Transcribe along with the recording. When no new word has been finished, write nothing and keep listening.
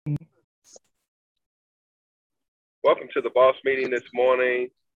Welcome to the boss meeting this morning.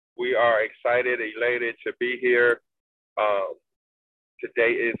 We are excited, elated to be here. Um,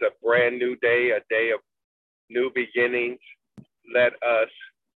 Today is a brand new day, a day of new beginnings. Let us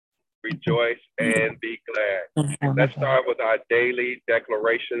rejoice and be glad. Let's start with our daily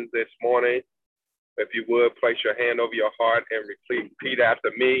declarations this morning. If you would, place your hand over your heart and repeat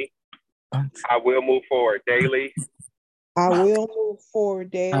after me. I will move forward daily. I will move forward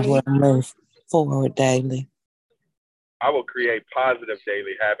I daily. will move forward daily. I will create positive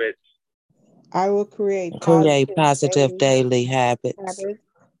daily habits. I will create Positive daily habits. habits.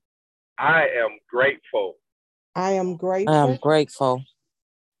 I am grateful. I am I am grateful. grateful.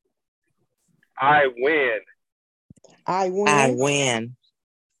 I win. I I win. win.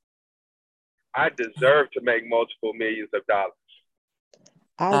 I deserve to make multiple millions of dollars.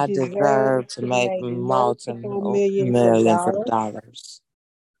 I I deserve deserve to to make make multiple multiple millions of millions of dollars. dollars.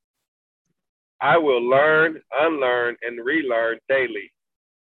 I will learn, unlearn, and relearn daily.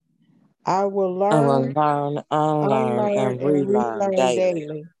 I will I will learn, learn, unlearn, unlearn, and and relearn relearn daily.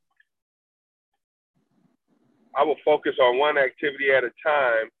 daily. I will focus on one activity at a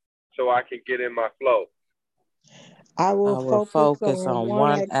time so I can get in my flow. I I will will focus focus on on one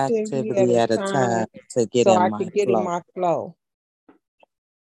one activity at activity a at a time time to get so in I my can get in flow. my flow.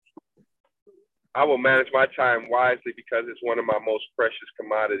 I will manage my time wisely because it's one of my most precious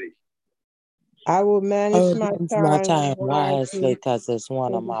commodities. I will I manage will my manage my time time wisely wisely because it's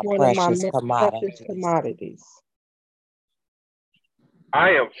one of because it's my one of my precious most precious commodities. commodities. I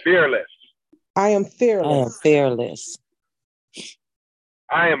am fearless. I am I am fearless. fearless.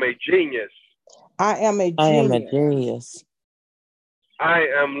 I am a genius. I am a I am a genius. genius. I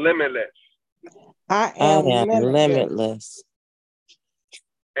am limitless. I I am am limitless. limitless.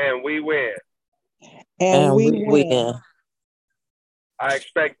 And we win. And And we we win. win. I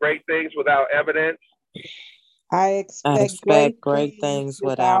expect great things without evidence. I I expect great expect great things things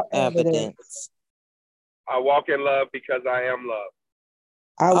without without evidence. evidence. I walk in love because I am love.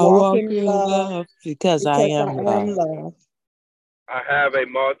 I I walk walk in in love love because I because am I am love. love. I have a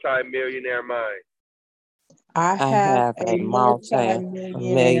multi-millionaire mind. I I have have a a multi-millionaire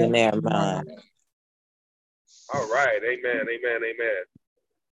multi-millionaire mind. mind. All right. Amen. Amen. Amen.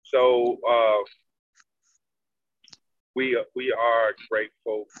 So we are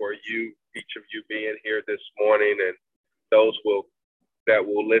grateful for you, each of you being here this morning, and those that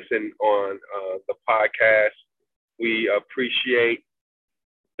will listen on the podcast. We appreciate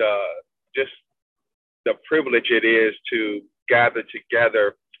the just the privilege it is to gather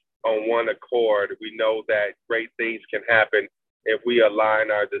together on one accord. We know that great things can happen if we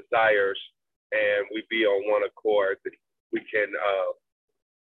align our desires and we be on one accord. We can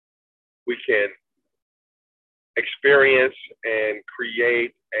experience and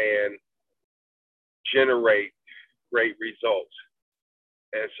create and generate great results.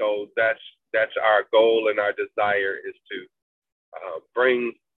 And so that's our goal and our desire is to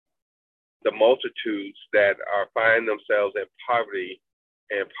bring the multitudes that are find themselves in poverty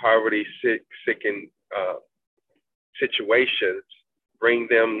and poverty sicken situations, bring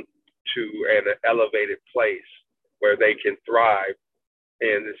them to an elevated place where they can thrive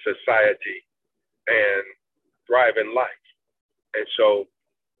in society and thrive in life. And so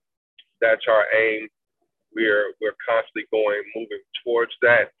that's our aim. We're constantly moving towards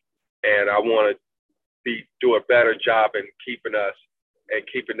that. And I want to do a better job in keeping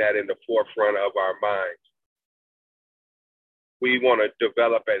that in the forefront of our minds. We want to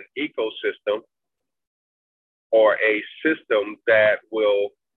develop an ecosystem or a system that will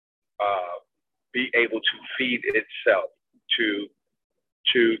be able to feed itself, to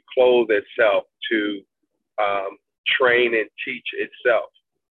clothe itself, to train and teach itself.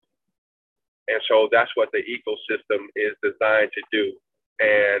 And so that's what the ecosystem is designed to do.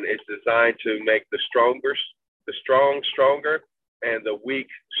 And it's designed to make the strong stronger and the weak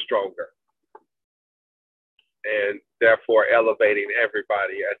stronger. And therefore elevating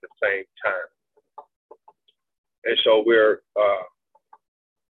everybody at the same time. And so we're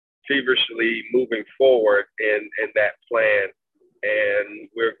feverishly moving forward in that plan. And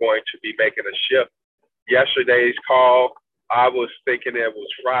we're going to be making a shift. Yesterday's call, I was thinking it was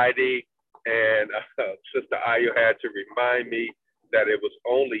Friday, and Sister Ayu had to remind me that it was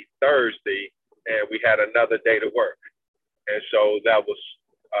only Thursday, and we had another day to work. And so that was,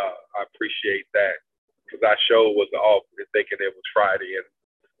 I appreciate that, because our show was off thinking it was Friday, and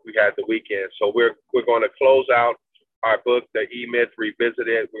we had the weekend. So we're going to close out our book, The E-Myth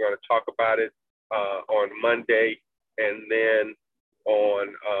Revisited. We're going to talk about it on Monday, and then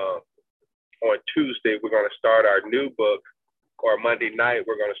on Tuesday, we're going to start our new book, or Monday night,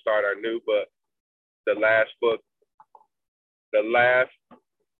 we're going to start our new book, the last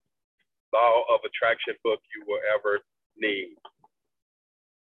law of attraction book you will ever need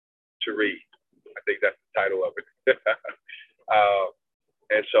to read. I think that's the title of it.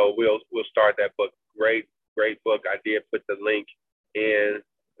 And so we'll start that book. Great book. I did put the link in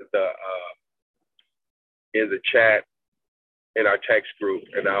the chat in our text group,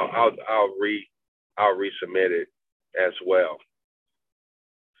 and I'll resubmit it as well.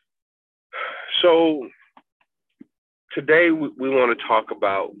 So today we want to talk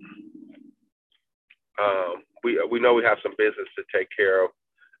about. We know we have some business to take care of,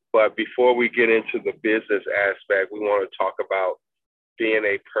 but before we get into the business aspect, we want to talk about being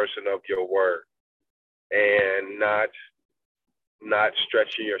a person of your word and not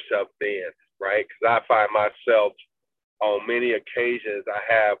stretching yourself thin, right? Because I find myself on many occasions, I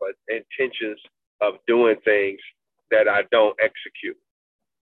have intentions of doing things that I don't execute.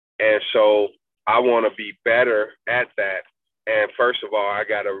 And so I want to be better at that. And first of all, I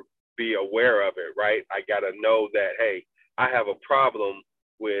got to be aware of it, right? I got to know that, hey, I have a problem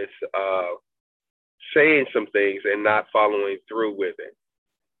with saying some things and not following through with it.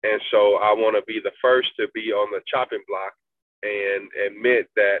 And so I want to be the first to be on the chopping block and admit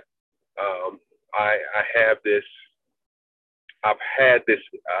that I've had this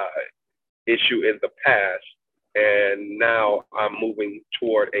issue in the past, and now I'm moving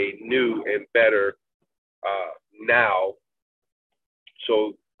toward a new and better now,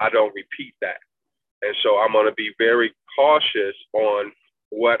 so I don't repeat that. And so I'm going to be very cautious on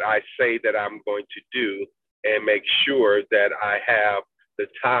what I say that I'm going to do and make sure that I have the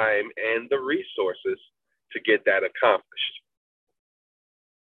time and the resources to get that accomplished.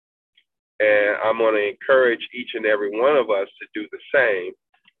 And I'm going to encourage each and every one of us to do the same.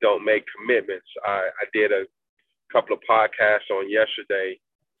 Don't make commitments. I did a couple of podcasts on yesterday,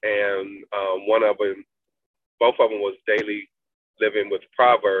 and both of them was Daily Living with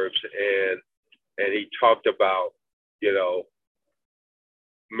Proverbs, and he talked about,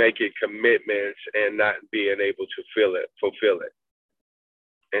 making commitments and not being able to fulfill it.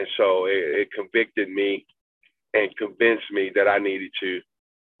 And so it convicted me and convinced me that I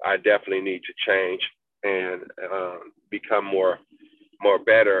definitely need to change and become more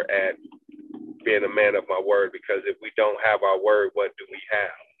better at being a man of my word. Because if we don't have our word, what do we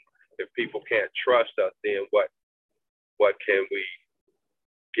have? If people can't trust us, then what can we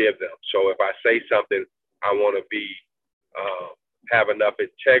give them? So if I say something, I want to be have enough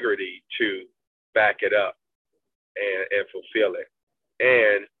integrity to back it up and fulfill it.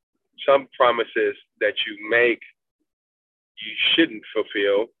 And some promises that you make, you shouldn't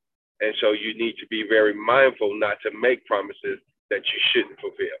fulfill. And so you need to be very mindful not to make promises that you shouldn't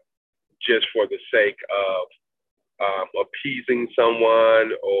fulfill just for the sake of appeasing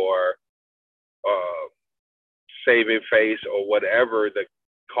someone or saving face or whatever the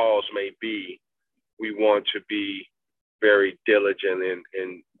cause may be. We want to be very diligent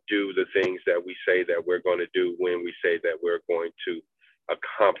and do the things that we say that we're going to do when we say that we're going to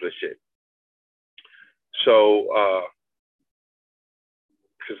accomplish it. So,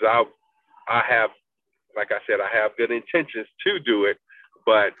 because I have, like I said, I have good intentions to do it,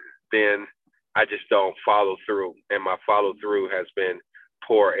 but then I just don't follow through, and my follow through has been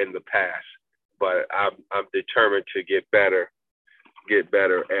poor in the past. But I'm determined to get better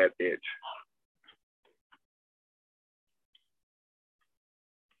at it.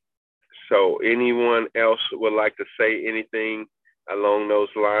 So, anyone else would like to say anything along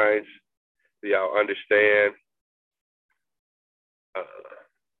those lines? Do y'all understand?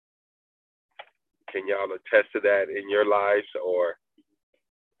 Can y'all attest to that in your lives, or?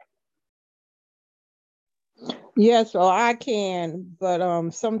 Yes, so I can, but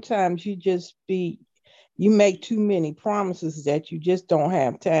sometimes you make too many promises that you just don't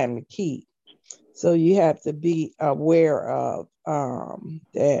have time to keep. So you have to be aware of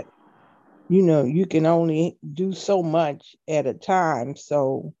that, you can only do so much at a time.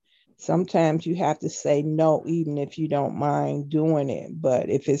 So sometimes you have to say no, even if you don't mind doing it. But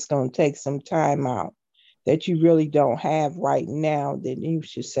if it's going to take some time out that you really don't have right now, then you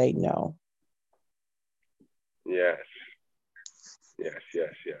should say no. Yes. That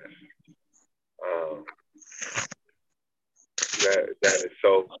is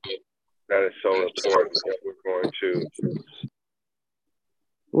so important that we're going to.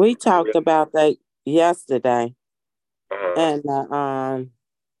 We talked about that yesterday, and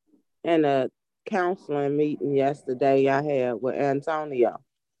in a counseling meeting yesterday I had with Antonio.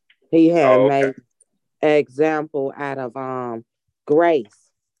 He had made an example out of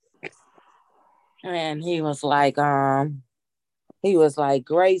grace, and he was like, he was like,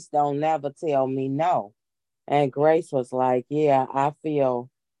 Grace don't never tell me no. And Grace was like, yeah, I feel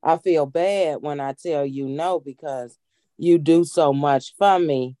bad when I tell you no because you do so much for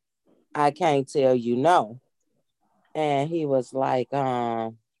me. I can't tell you no. And he was like,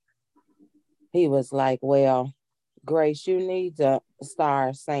 well, Grace, you need to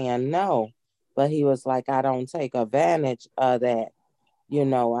start saying no. But he was like, I don't take advantage of that.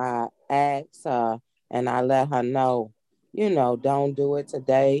 I asked her and I let her know, don't do it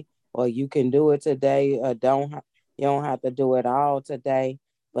today, or you can do it today, or you don't have to do it all today.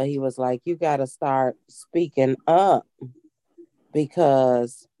 But he was like, you got to start speaking up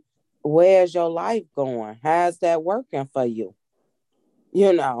because where's your life going? How's that working for you?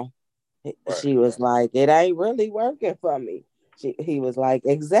 You know, she was like, it ain't really working for me. He was like,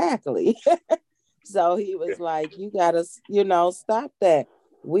 exactly. So he was like, you gotta, stop that.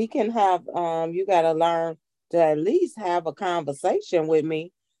 We can have, you gotta learn to at least have a conversation with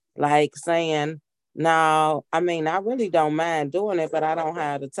me, like saying, no, I mean, I really don't mind doing it, but I don't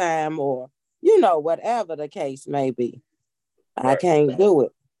have the time, or, whatever the case may be. I can't do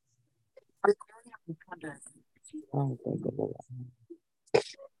it. I don't think of it.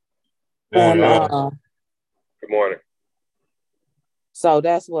 And good morning. So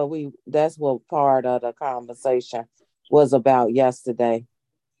that's what part of the conversation was about yesterday.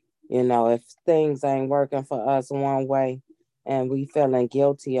 If things ain't working for us one way and we feeling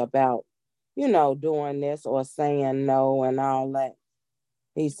guilty about, doing this or saying no and all that.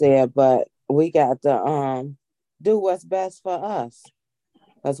 He said, but we got to do what's best for us.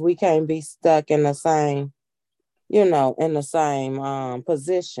 Because we can't be stuck in the same,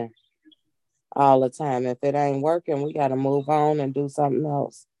 position all the time. If it ain't working, we got to move on and do something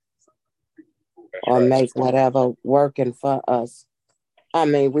else. Or make whatever working for us. I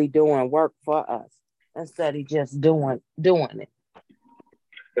mean, we doing work for us instead of just doing it.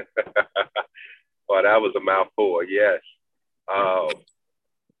 Well, that was a mouthful. Yes.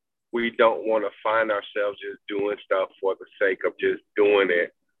 We don't want to find ourselves just doing stuff for the sake of just doing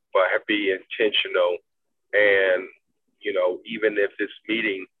it, but be intentional. And, even if this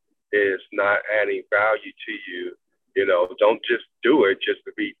meeting is not adding value to you, don't just do it just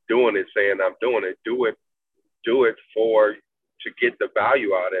to be doing it, saying I'm doing it. Do it to get the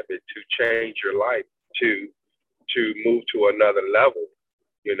value out of it, to change your life, to move to another level,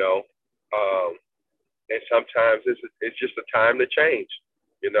 and sometimes it's just a time to change,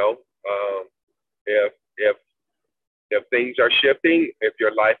 if if things are shifting, if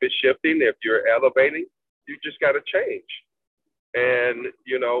your life is shifting, if you're elevating, you just got to change. And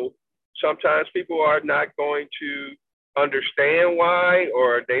sometimes people are not going to understand why,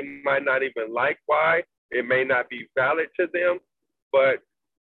 or they might not even like why. It may not be valid to them, but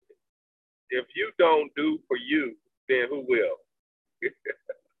if you don't do for you, then who will?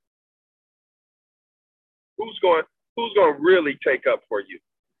 Who's going to really take up for you?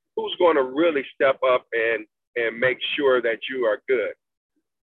 Who's going to really step up and make sure that you are good?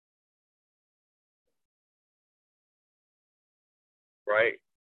 Right?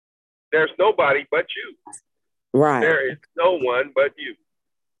 There's nobody but you. Right. There is no one but you.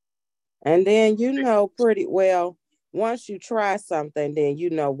 And then pretty well, once you try something, then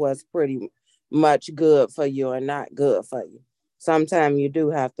what's pretty much good for you and not good for you. Sometimes you do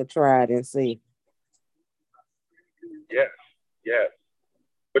have to try it and see. Yes.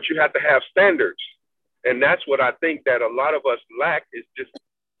 But you have to have standards. And that's what I think that a lot of us lack, is just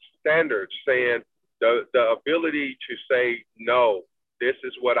standards, saying the ability to say, no, this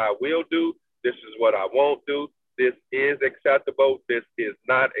is what I will do. This is what I won't do. This is acceptable. This is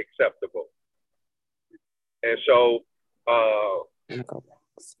not acceptable. And so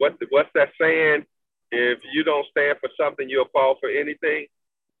what's that saying? If you don't stand for something, you'll fall for anything.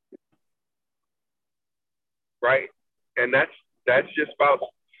 Right? And that's just about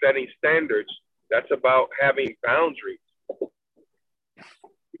setting standards. That's about having boundaries.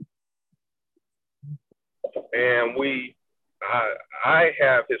 And I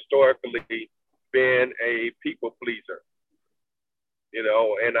have historically been a people pleaser,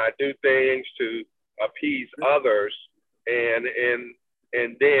 and I do things to appease others, and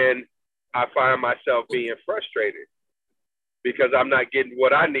then I find myself being frustrated because I'm not getting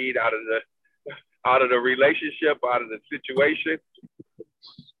what I need out of the relationship, out of the situation.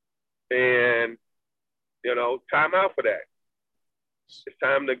 And time out for that. It's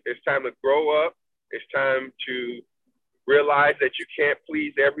time to grow up. It's time to realize that you can't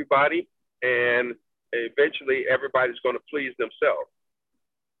please everybody, and eventually everybody's going to please themselves.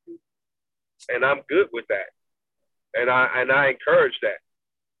 And I'm good with that. And I encourage that.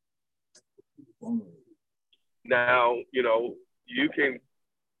 Now,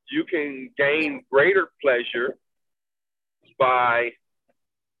 you can gain greater pleasure by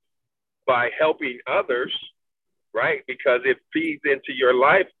helping others, right? Because it feeds into your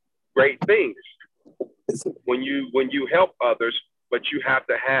life great things when you help others, but you have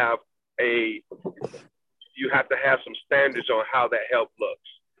to have some standards on how that help looks.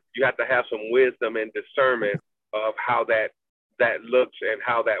 You have to have some wisdom and discernment of how that looks and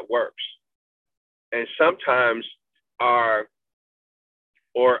how that works. And sometimes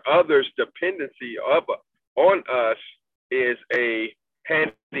others' dependency on us is a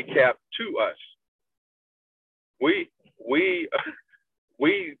handicap to us. We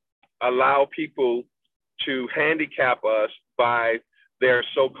allow people to handicap us by their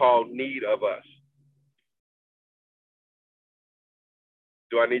so-called need of us.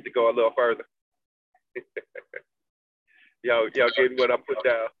 Do I need to go a little further? Y'all getting what I put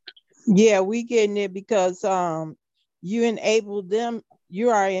down? Yeah, we getting it because you enable them. You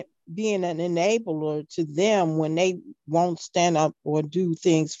are being an enabler to them when they won't stand up or do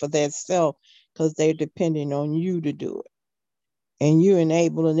things for themselves because they're depending on you to do it. And you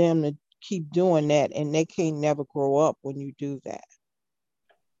enable them to keep doing that, and they can't never grow up when you do that.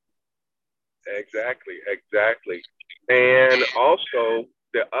 Exactly. And also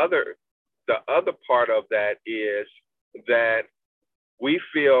the other part of that is that we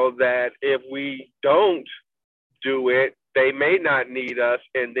feel that if we don't do it, they may not need us,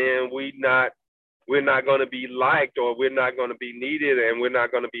 and then we're not going to be liked, or we're not going to be needed, and we're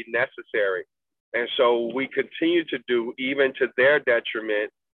not going to be necessary. And so we continue to do, even to their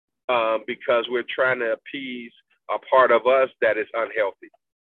detriment, because we're trying to appease a part of us that is unhealthy.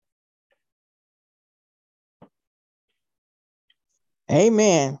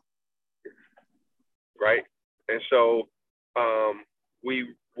 Amen. Right. And so we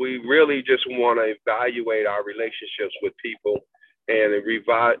really just want to evaluate our relationships with people and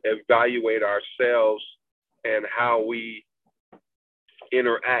evaluate ourselves and how we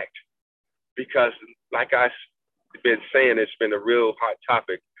interact. Because like I've been saying, it's been a real hot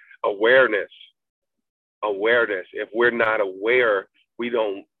topic. Awareness. If we're not aware, we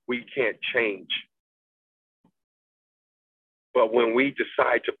can't change. But when we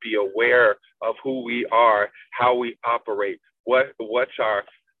decide to be aware of who we are, how we operate, what's our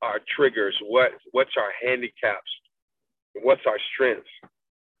triggers, what's our handicaps, what's our strengths,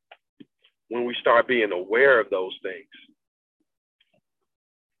 when we start being aware of those things.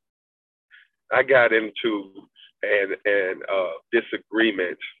 I got into an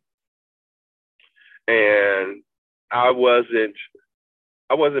disagreement, and I wasn't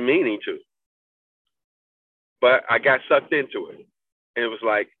meaning to, but I got sucked into it. And it was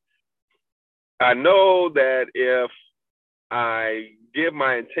like, I know that if I give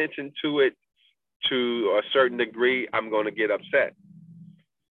my attention to it to a certain degree, I'm going to get upset.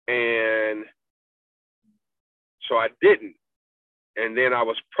 And so I didn't. And then I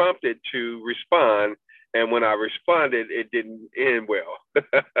was prompted to respond. And when I responded, it didn't end well.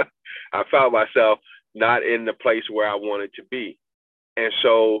 I found myself not in the place where I wanted to be. And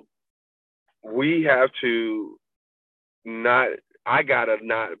so we have to I gotta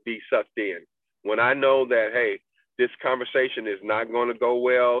not be sucked in. When I know that, hey, this conversation is not going to go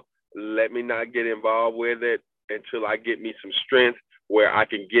well, let me not get involved with it until I get me some strength where I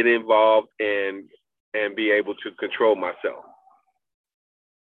can get involved and be able to control myself.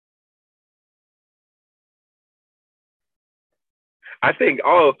 I think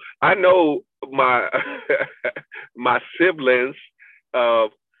I know my my siblings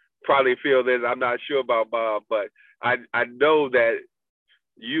probably feel that I'm not sure about Bob, but I know that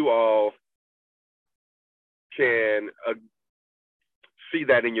you all can see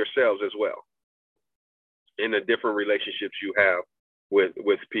that in yourselves as well, in the different relationships you have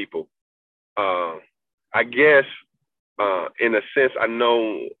with people. I guess in a sense, I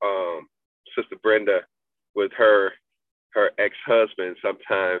know Sister Brenda with her ex-husband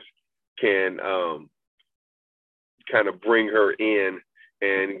sometimes can kind of bring her in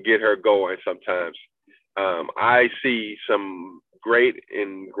and get her going sometimes. I see some great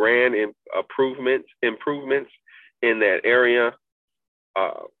and grand improvements in that area.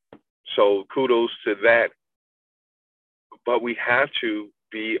 So kudos to that. But we have to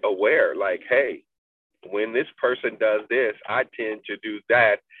be aware, like, hey, when this person does this, I tend to do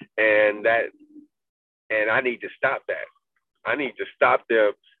that, and I need to stop that. I need to stop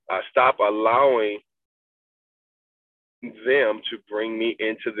them, stop allowing them to bring me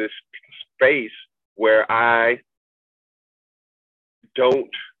into this space where I don't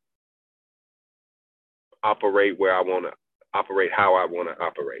operate where I want to operate, how I want to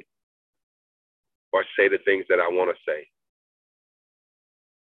operate, or say the things that I want to say.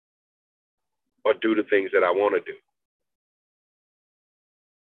 or do the things that I want to do.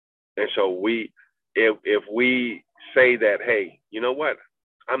 And so if we say that, hey, you know what,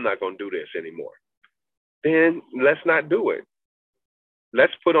 I'm not going to do this anymore, then let's not do it.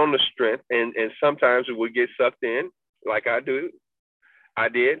 Let's put on the strength, and sometimes we get sucked in, like I did,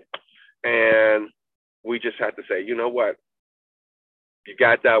 and we just have to say, you know what, you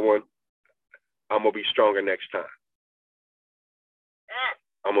got that one. I'm gonna be stronger next time.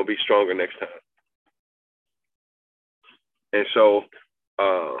 I'm gonna be stronger next time. And so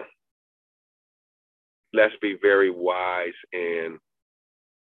let's be very wise in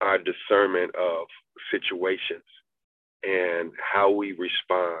our discernment of situations and how we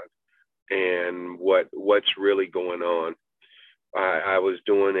respond and what's really going on. I was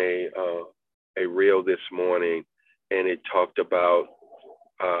doing a reel this morning, and it talked about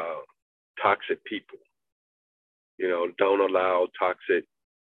toxic people. You know, don't allow toxic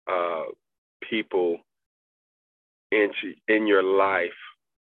people in your life,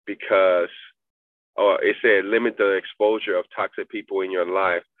 because it said limit the exposure of toxic people in your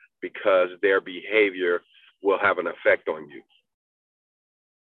life because their behavior will have an effect on you.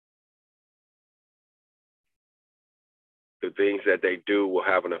 The things that they do will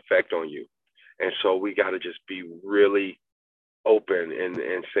have an effect on you. And so we got to just be really open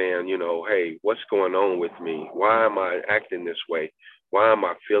and saying, you know, hey, what's going on with me? Why am I acting this way? Why am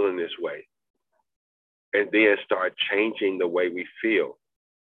I feeling this way? And then start changing the way we feel.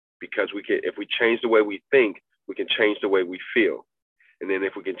 Because if we change the way we think, we can change the way we feel. And then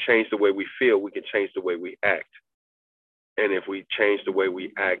if we can change the way we feel, we can change the way we act. And if we change the way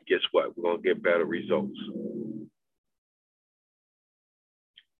we act, guess what? We're going to get better results.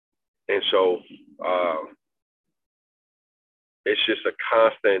 And so it's just a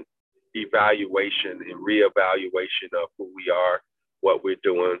constant evaluation and reevaluation of who we are, what we're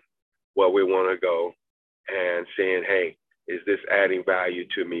doing, where we want to go, and saying, hey, is this adding value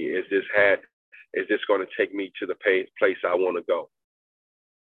to me? Is this going to take me to the place I want to go?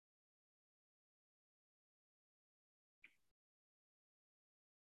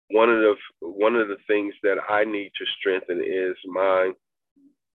 One of the things that I need to strengthen is my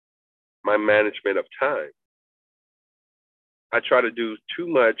management of time. I try to do too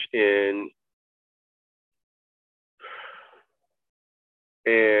much and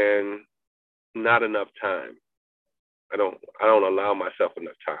not enough time. I don't allow myself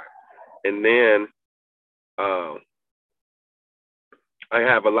enough time. And then I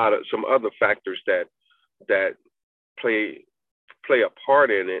have some other factors that play a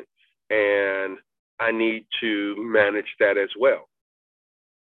part in it, and I need to manage that as well.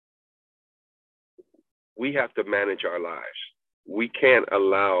 We have to manage our lives. We can't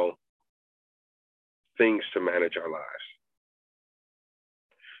allow things to manage our lives.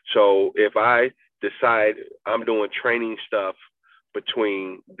 So if I decide I'm doing training stuff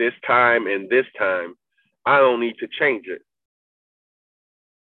between this time and this time, I don't need to change it,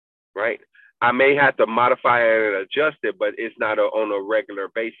 right? I may have to modify it and adjust it, but it's not on a regular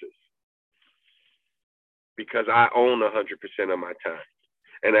basis, because I own 100% of my time.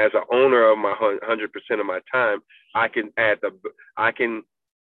 And as an owner of my 100% of my time, I can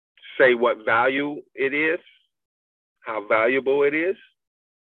say what value it is, how valuable it is,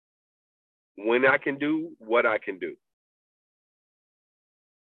 when I can do what I can do.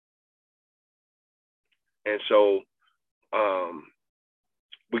 And so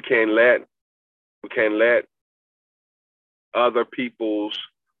we can't let other people's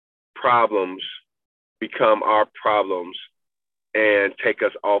problems become our problems and take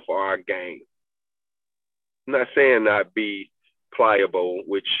us off our game. I'm not saying not be pliable,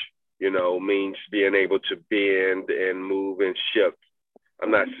 which, means being able to bend and move and shift.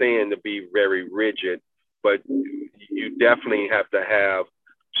 I'm not saying to be very rigid, but you definitely have to have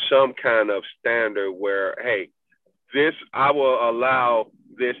some kind of standard where, hey, I will allow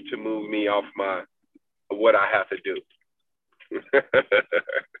this to move me off what I have to do.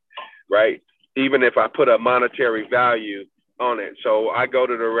 Right? Even if I put a monetary value on it. So I go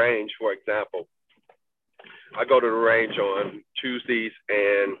to the range, for example. I go to the range on Tuesdays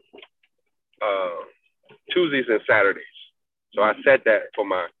and Saturdays. So I set that for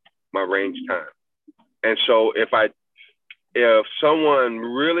my range time. And so if someone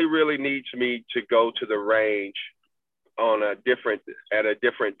really, really needs me to go to the range at a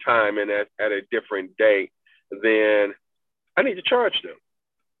different time and at a different day, then I need to charge them.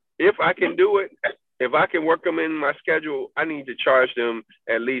 If I can do it, if I can work them in my schedule, I need to charge them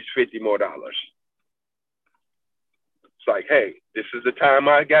at least $50 more. It's like, hey, this is the time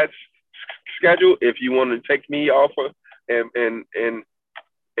I got scheduled. If you want to take me off and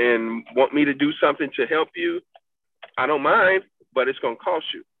and want me to do something to help you, I don't mind, but it's going to cost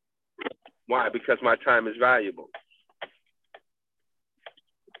you. Why? Because my time is valuable.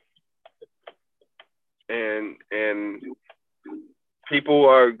 And people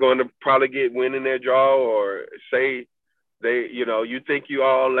are going to probably get wind in their jaw or say they, you think you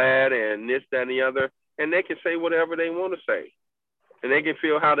all that and this, that, and the other, and they can say whatever they want to say, and they can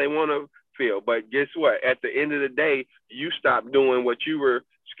feel how they want to feel. But guess what? At the end of the day, you stopped doing what you were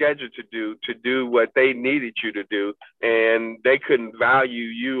scheduled to do what they needed you to do, and they couldn't value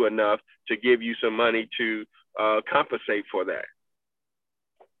you enough to give you some money to compensate for that.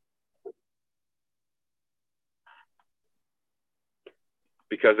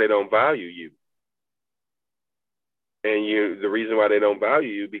 Because they don't value you. And the reason why they don't value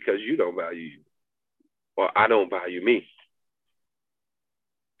you, because you don't value you. Or I don't value me.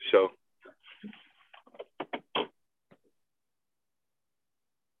 So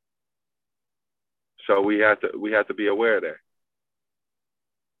we have to be aware of that.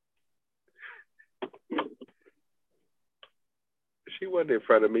 She wasn't in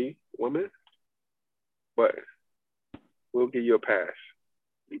front of me, woman. But we'll give you a pass.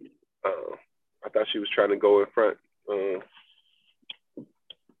 I thought she was trying to go in front.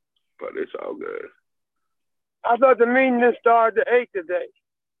 But it's all good. I thought the meeting didn't start at 8 today.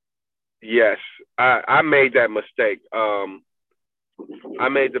 Yes, I made that mistake. I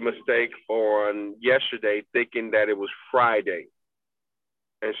made the mistake on yesterday thinking that it was Friday.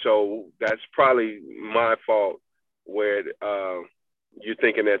 And so that's probably my fault where you're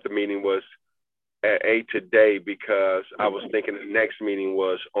thinking that the meeting was at 8 today, because I was thinking the next meeting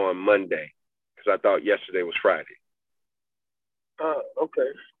was on Monday, because I thought yesterday was Friday.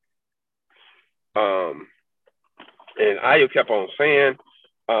 Okay. And Ayo kept on saying,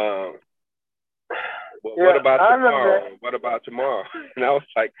 well, what about tomorrow? What about tomorrow? And I was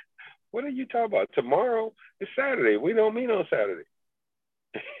like, what are you talking about? Tomorrow is Saturday. We don't meet on Saturday.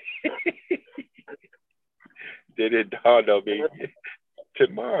 Did it dawn on me?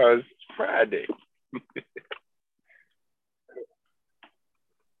 Tomorrow's Friday.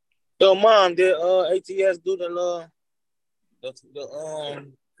 So, Mom, did ATS do the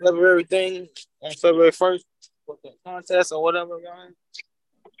February thing on February 1st with the contest or whatever, Ryan?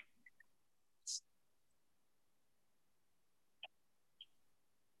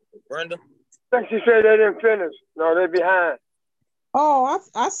 Brenda? I think she said they didn't finish. No, they're behind. Oh,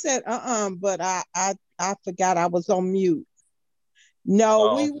 I said but I forgot I was on mute.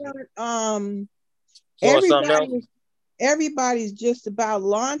 No, we weren't. Everybody's just about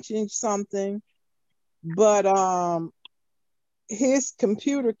launching something, but his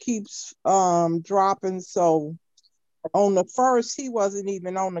computer keeps dropping. So on the first, he wasn't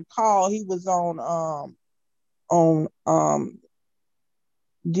even on the call. He was on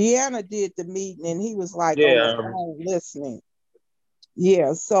Deanna did the meeting, and he was like on the phone listening.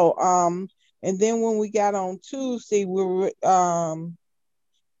 Yeah. So and then when we got on Tuesday, we were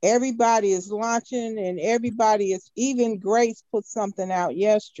everybody is launching, and everybody is, even Grace put something out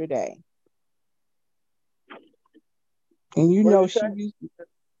yesterday. And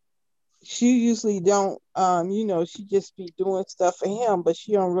she usually don't she just be doing stuff for him, but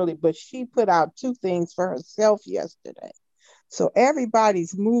she don't really, but she put out 2 things for herself yesterday. So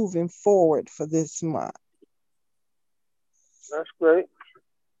everybody's moving forward for this month. That's great.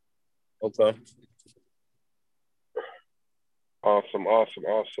 Okay. Awesome.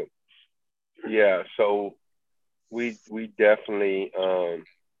 Yeah, so we definitely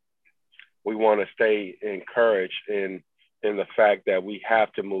we want to stay encouraged in the fact that we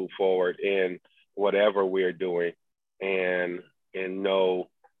have to move forward in whatever we're doing, and know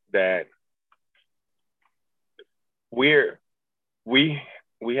that we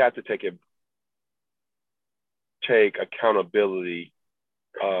have to take accountability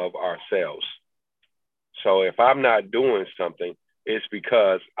of ourselves. So if I'm not doing something, it's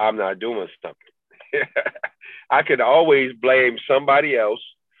because I'm not doing something. I could always blame somebody else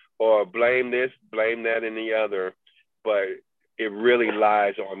or blame this, blame that, and the other, but it really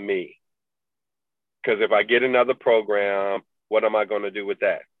lies on me. Because if I get another program, what am I going to do with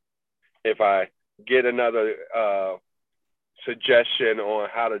that? If I get another suggestion on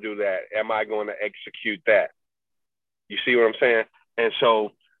how to do that, am I going to execute that? You see what I'm saying? And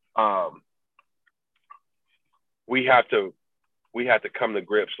so we have to come to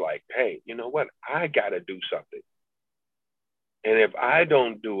grips like, hey, you know what? I got to do something. And if I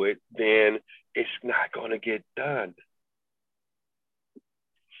don't do it, then it's not going to get done.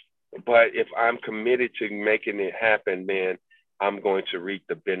 But if I'm committed to making it happen, then I'm going to reap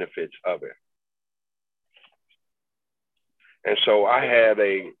the benefits of it. And so I had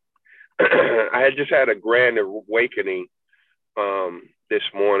I had just had a grand awakening this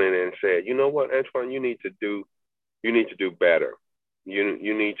morning and said, you know what, Antoine, you need to do better.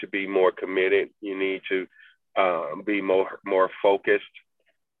 You need to be more committed. You need to be more focused,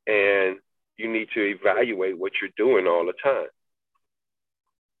 and you need to evaluate what you're doing all the time.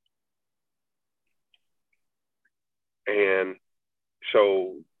 And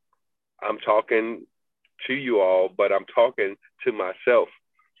so I'm talking to you all, but I'm talking to myself.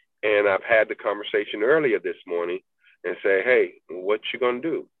 And I've had the conversation earlier this morning and say, hey, what you gonna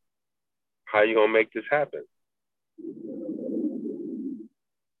do? How you gonna make this happen?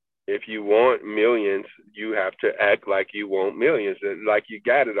 If you want millions, you have to act like you want millions, like you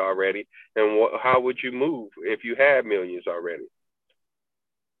got it already. And how would you move if you had millions already?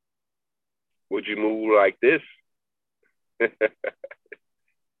 Would you move like this?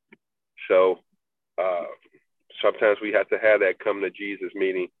 So sometimes we have to have that come to Jesus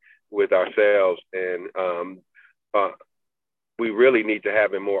meeting with ourselves, and we really need to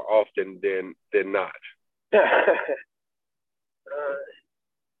have it more often than not.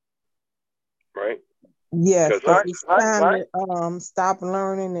 Right? Yes, because it's time to stop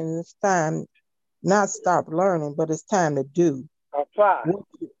learning, and it's time not stop learning, but it's time to do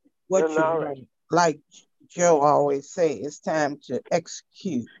what you learn. Like Joe always say, it's time to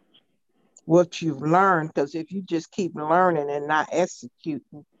execute what you've learned, because if you just keep learning and not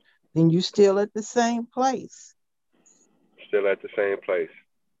executing, then you're still at the same place. Still at the same place,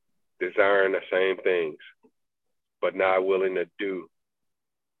 desiring the same things, but not willing to do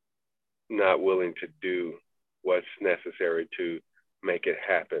what's necessary to make it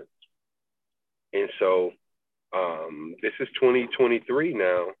happen. And so this is 2023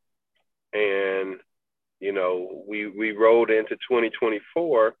 now, and we rolled into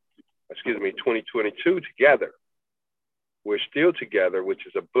 2022 together. We're still together, which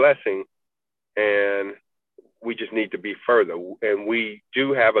is a blessing, and we just need to be further. And we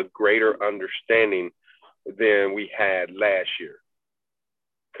do have a greater understanding than we had last year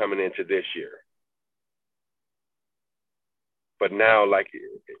coming into this year. But now,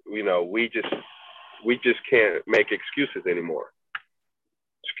 we just can't make excuses anymore.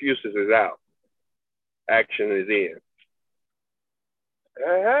 Excuses is out. Action is in.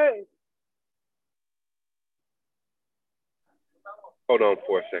 Hey. Hold on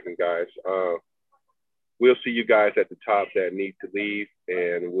for a second, guys. We'll see you guys at the top that need to leave,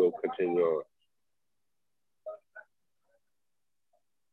 and we'll continue on.